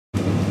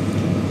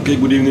Okay,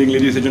 good evening,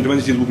 ladies and gentlemen.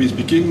 This is Ruby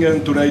speaking,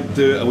 and tonight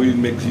I will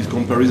make this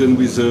comparison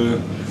with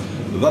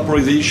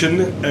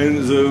vaporization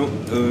and the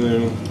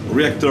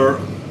reactor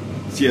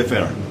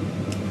CFR.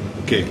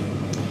 Okay,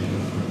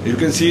 you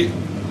can see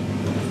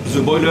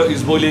the boiler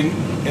is boiling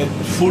at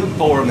full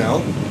power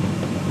now.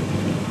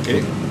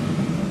 Okay,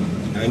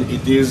 and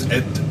it is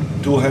at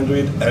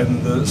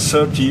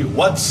 230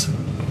 watts.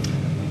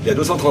 Il y a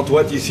 230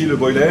 watts ici le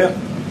boiler.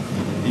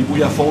 Il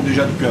bouille à fond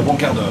déjà depuis un bon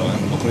quart d'heure. Hein.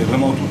 Donc on est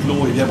vraiment toute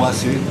l'eau est bien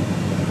brassée.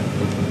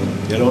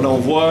 Et alors là on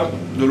voit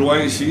de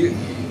loin ici,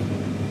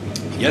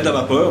 il y a de la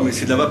vapeur, mais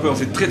c'est de la vapeur,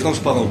 c'est très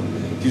transparent.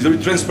 It is very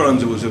transparent,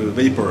 the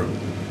vapor.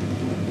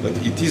 But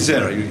it is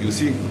there, you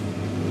see.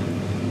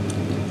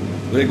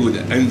 Very good.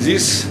 And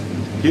this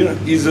here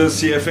is a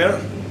CFR.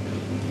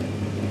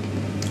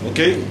 Ok.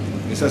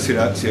 Et ça c'est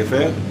la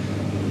CFR.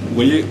 Vous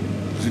voyez,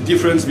 the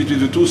difference between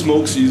the two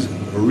smokes is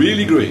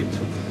really great.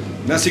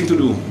 Nothing to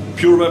do.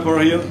 Pure vapor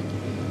here.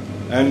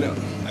 And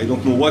I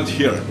don't know what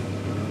here.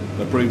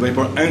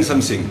 Vapor and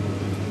something.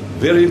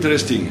 Very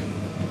interesting.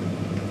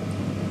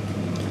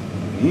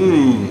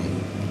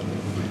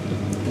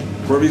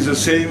 Probably the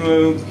same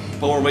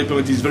power vapor.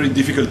 It is very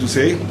difficult to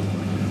say.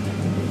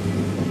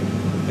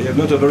 I have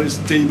not a very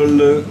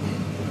stable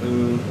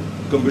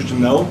combustion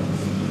now,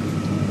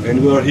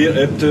 and we are here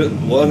at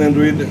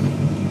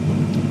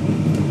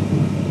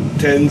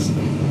 110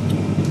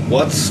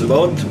 watts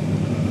about.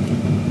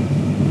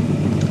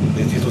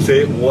 That is to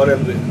say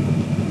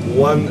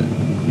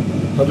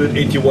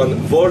 181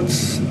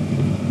 volts.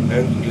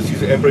 And you see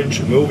the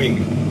amperage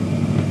moving.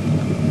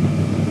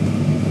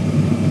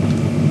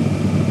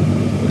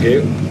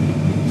 Okay,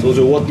 so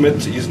the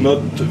wattmet is not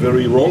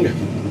very wrong. It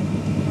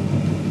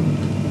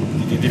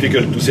is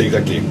difficult to say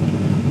exactly,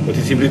 but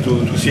it's simply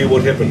to see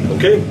what happened.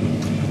 Okay,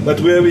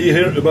 but we have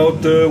here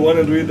about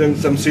 100 and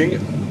something,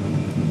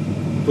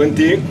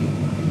 20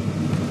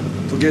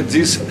 to get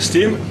this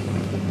steam,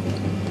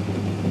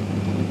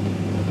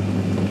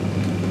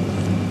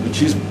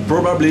 which is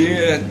probably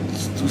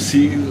to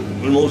see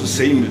almost the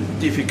same,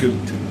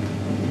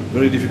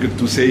 very difficult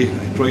to say.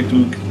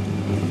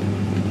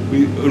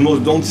 We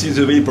almost don't see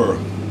the vapor.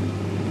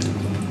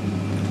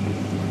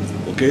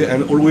 Okay,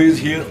 and always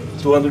here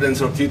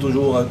 230,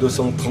 toujours à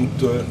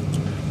 230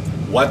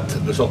 watts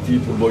de sortie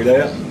pour le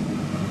boiler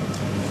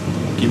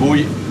qui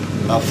bouille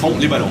à fond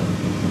les ballons.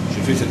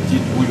 J'ai fait cette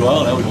petite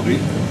bouilloire là aujourd'hui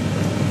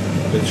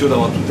pour être sûr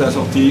d'avoir toute la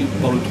sortie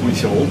par le trou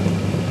ici en haut.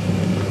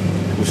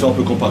 Comme ça on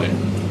peut comparer.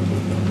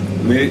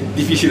 Mais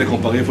difficile à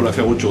comparer, il faut la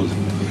faire autre chose.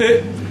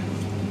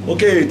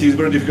 Okay, it is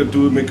very difficult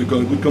to make a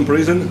good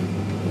comparison.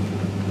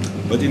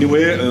 But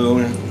anyway,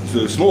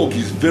 the smoke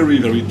is very,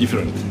 very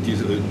different. It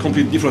is a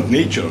complete different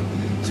nature.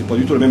 C'est pas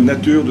du tout la même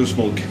nature de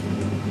smoke.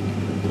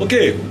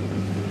 Okay,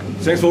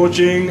 thanks for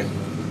watching.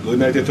 Good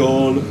night at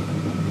all.